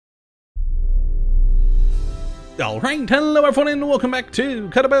Alright, hello everyone and welcome back to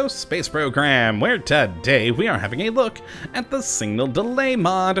Kottabos Space Program, where today we are having a look at the signal delay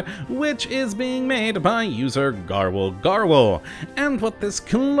mod, which is being made by user Garwell. And what this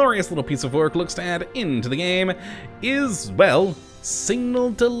glorious little piece of work looks to add into the game is, well,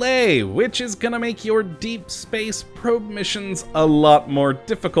 signal delay, which is gonna make your deep space probe missions a lot more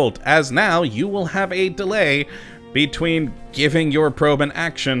difficult, as now you will have a delay between giving your probe an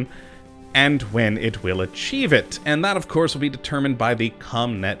action and when it will achieve it. And that, of course, will be determined by the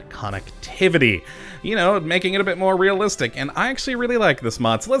ComNet connectivity. You know, making it a bit more realistic, and I actually really like this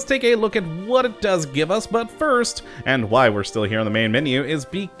mod, so let's take a look at what it does give us. But first, and why we're still here on the main menu, is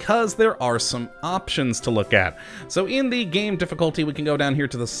because there are some options to look at. So in the game difficulty, we can go down here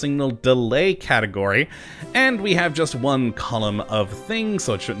to the signal delay category, and we have just one column of things,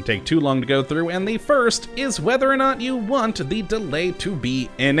 so it shouldn't take too long to go through, and the first is whether or not you want the delay to be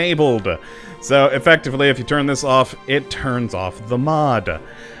enabled. So effectively, if you turn this off, it turns off the mod.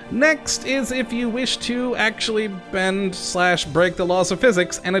 Next is if you wish to actually bend/break the laws of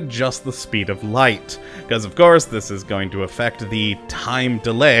physics and adjust the speed of light. Because of course, this is going to affect the time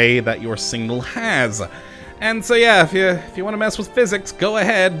delay that your signal has. And so yeah, if you want to mess with physics, go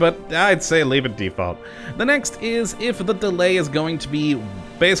ahead, but I'd say leave it default. The next is if the delay is going to be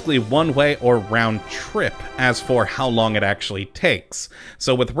basically one way or round trip, as for how long it actually takes.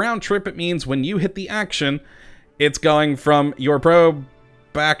 So with round trip, it means when you hit the action, it's going from your probe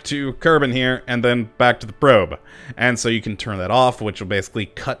back to Kerbin here, and then back to the probe. And so you can turn that off, which will basically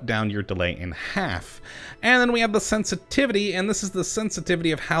cut down your delay in half. And then we have the sensitivity, and this is the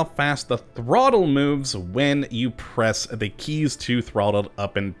sensitivity of how fast the throttle moves when you press the keys to throttle it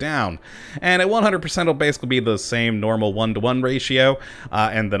up and down. And at 100% it'll basically be the same normal 1-to-1 ratio,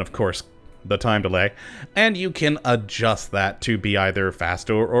 and then of course the time delay, and you can adjust that to be either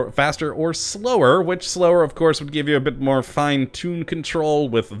faster or slower, which slower of course would give you a bit more fine-tuned control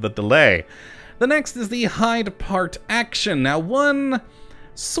with the delay. The next is the hide part action. Now, one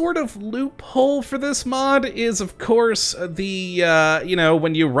sort of loophole for this mod is of course the you know,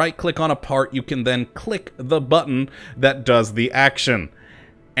 when you right click on a part, you can then click the button that does the action.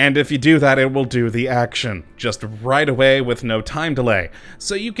 And if you do that, it will do the action, just right away with no time delay.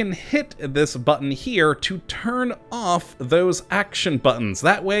 So you can hit this button here to turn off those action buttons.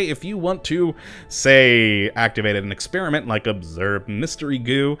 That way, if you want to, say, activate an experiment like Observe Mystery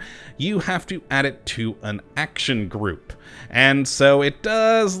Goo, you have to add it to an action group. And so it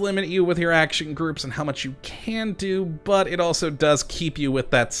does limit you with your action groups and how much you can do, but it also does keep you with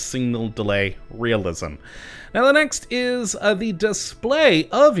that signal delay realism. Now the next is the display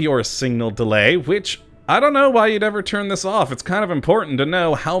of your signal delay, which I don't know why you'd ever turn this off. It's kind of important to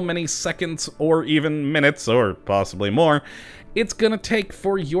know how many seconds or even minutes, or possibly more, it's gonna take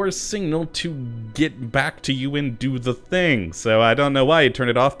for your signal to get back to you and do the thing. So I don't know why you turn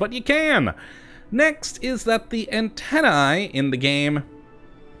it off, but you can. Next is that the antennae in the game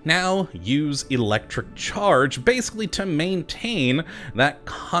now use electric charge, basically to maintain that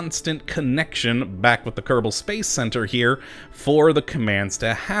constant connection back with the Kerbal Space Center here for the commands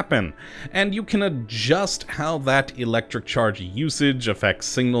to happen. And you can adjust how that electric charge usage affects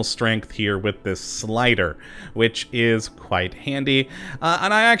signal strength here with this slider, which is quite handy.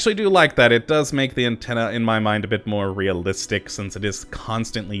 And I actually do like that. It does make the antenna, in my mind, a bit more realistic since it is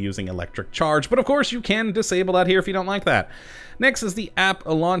constantly using electric charge. But of course, you can disable that here if you don't like that. Next is the app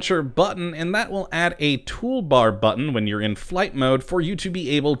launcher button, and that will add a toolbar button when you're in flight mode for you to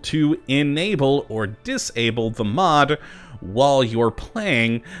be able to enable or disable the mod while you're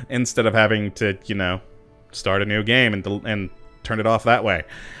playing, instead of having to, you know, start a new game and turn it off that way.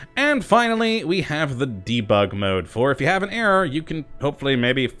 And finally, we have the debug mode, for if you have an error, you can hopefully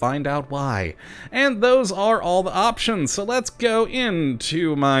maybe find out why. And those are all the options, so let's go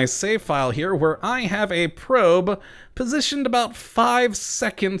into my save file here, where I have a probe positioned about 5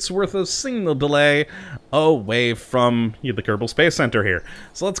 seconds worth of signal delay away from the Kerbal Space Center here.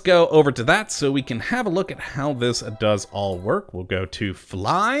 So let's go over to that so we can have a look at how this does all work. We'll go to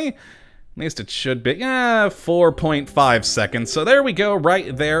fly. At least it should be, 4.5 seconds. So there we go,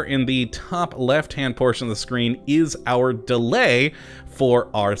 right there in the top left-hand portion of the screen is our delay for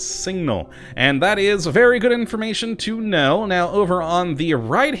our signal. And that is very good information to know. Now over on the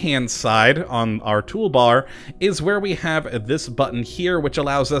right-hand side on our toolbar is where we have this button here, which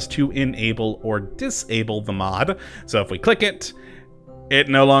allows us to enable or disable the mod. So if we click it, it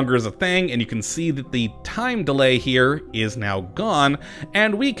no longer is a thing, and you can see that the time delay here is now gone,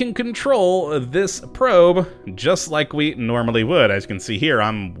 and we can control this probe just like we normally would. As you can see here,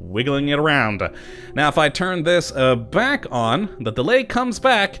 I'm wiggling it around. Now if I turn this back on, the delay comes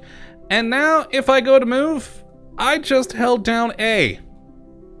back, and now if I go to move, I just held down A.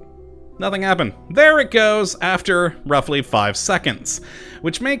 Nothing happened. There it goes after roughly 5 seconds,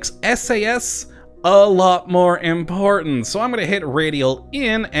 which makes SAS a lot more important. So I'm going to hit radial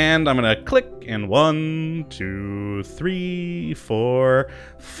in and I'm going to click in 1, 2, 3, 4,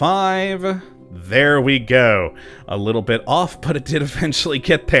 5. There we go. A little bit off, but it did eventually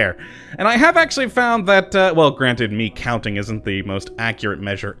get there. And I have actually found that, well, granted, me counting isn't the most accurate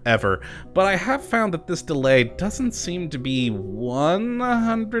measure ever, but I have found that this delay doesn't seem to be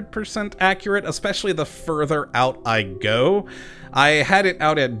 100% accurate, especially the further out I go. I had it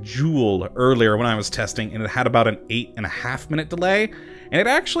out at Joule earlier when I was testing, and it had about an 8.5 minute delay, and it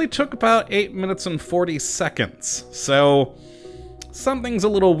actually took about 8 minutes and 40 seconds. So something's a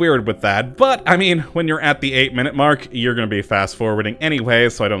little weird with that, but I mean, when you're at the 8-minute mark, you're going to be fast forwarding anyway,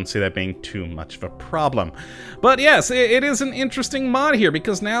 so I don't see that being too much of a problem. But yes, it is an interesting mod here,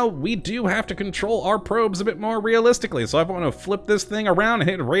 because now we do have to control our probes a bit more realistically. So if I want to flip this thing around and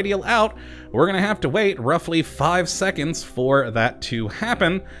hit radial out, we're going to have to wait roughly 5 seconds for that to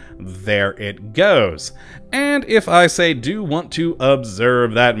happen. There it goes. And if I say do want to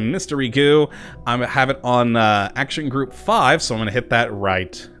observe that mystery goo, I'm going to have it on action group 5, so I'm going to hit that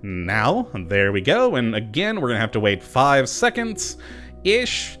right now. There we go. And again, we're going to have to wait 5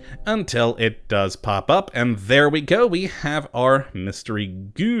 seconds-ish until it does pop up. And there we go. We have our mystery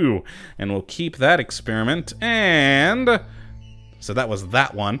goo. And we'll keep that experiment. And so that was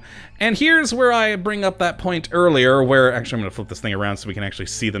that one. And here's where I bring up that point earlier where, actually I'm going to flip this thing around so we can actually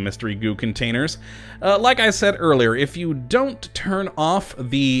see the mystery goo containers. Like I said earlier, if you don't turn off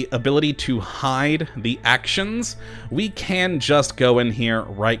the ability to hide the actions, we can just go in here,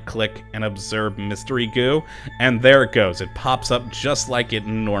 right click, and observe mystery goo. And there it goes. It pops up just like it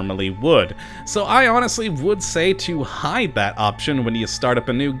normally would. So I honestly would say to hide that option when you start up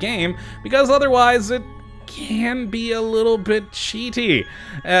a new game, because otherwise it can be a little bit cheaty.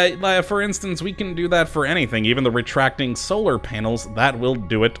 For instance, we can do that for anything, even the retracting solar panels, that will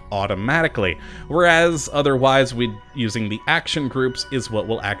do it automatically. Whereas otherwise, using the action groups is what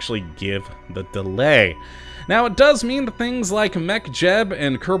will actually give the delay. Now, it does mean that things like MechJeb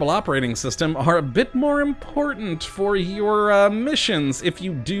and Kerbal Operating System are a bit more important for your missions if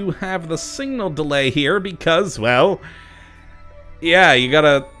you do have the signal delay here, because, well, yeah,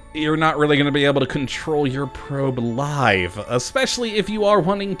 you're not really going to be able to control your probe live, especially if you are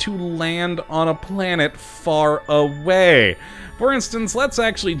wanting to land on a planet far away. For instance, let's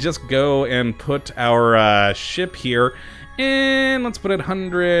actually just go and put our ship here in, let's put it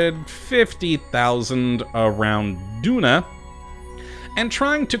 150,000 around Duna. And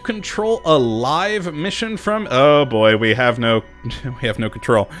trying to control a live mission from, oh boy, we have no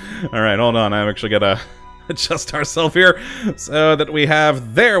control. All right, hold on, I've actually got to adjust ourselves here so that we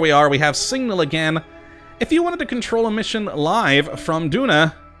have, there we are, we have signal again. If you wanted to control a mission live from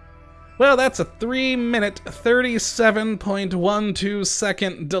Duna, well, that's a 3-minute, 37.12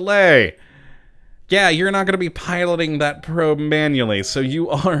 second delay. Yeah, you're not going to be piloting that probe manually, so you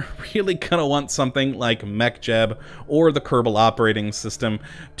are really going to want something like MechJeb or the Kerbal Operating System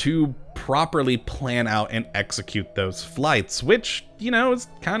to properly plan out and execute those flights, which, you know, is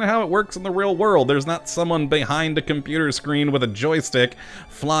kind of how it works in the real world. There's not someone behind a computer screen with a joystick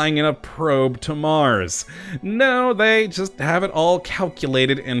flying in a probe to Mars. No, they just have it all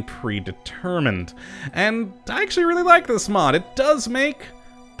calculated and predetermined. And I actually really like this mod. It does make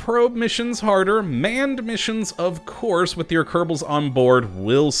probe missions harder. Manned missions, of course, with your Kerbals on board,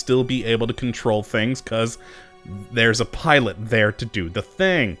 will still be able to control things because there's a pilot there to do the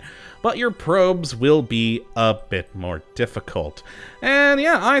thing. But your probes will be a bit more difficult. And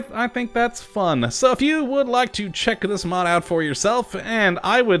yeah, I think that's fun. So if you would like to check this mod out for yourself, and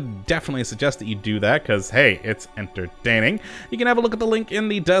I would definitely suggest that you do that, because hey, it's entertaining, you can have a look at the link in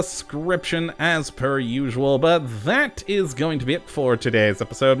the description as per usual. But that is going to be it for today's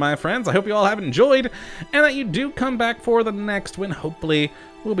episode, my friends. I hope you all have enjoyed, and that you do come back for the next one. Hopefully,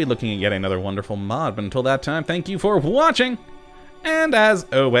 we'll be looking at yet another wonderful mod. But until that time, thank you for watching. And as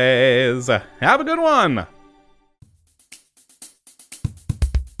always, have a good one!